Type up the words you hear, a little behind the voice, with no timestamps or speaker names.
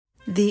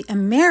The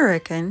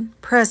American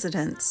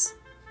presidents.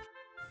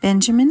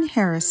 Benjamin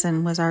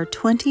Harrison was our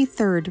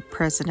 23rd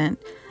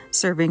president,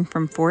 serving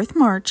from 4th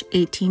March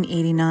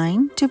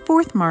 1889 to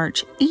 4th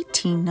March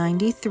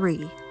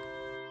 1893.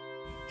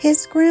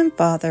 His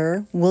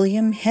grandfather,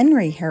 William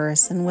Henry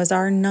Harrison, was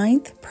our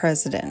 9th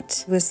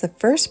president. He was the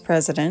first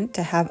president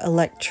to have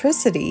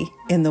electricity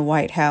in the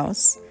White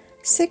House.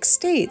 6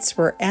 states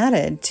were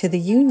added to the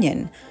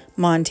Union: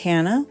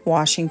 Montana,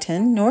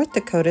 Washington, North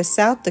Dakota,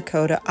 South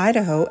Dakota,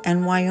 Idaho,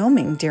 and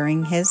Wyoming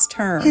during his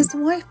term. His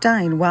wife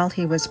died while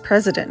he was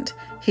president.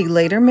 He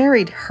later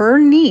married her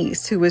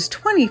niece, who was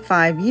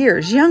 25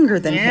 years younger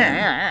than him.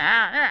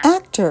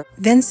 Actor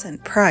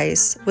Vincent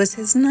Price was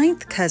his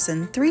 9th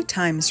cousin 3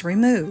 times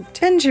removed.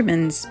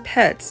 Benjamin's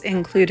pets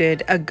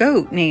included a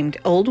goat named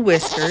Old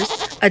Whiskers,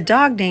 a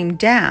dog named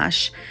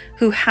Dash,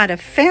 who had a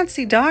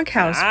fancy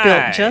doghouse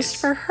built just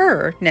for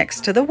her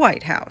next to the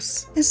White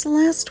House. His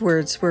last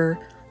words were,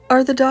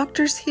 "Are the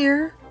doctors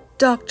here?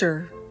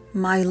 Doctor,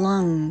 my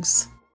lungs."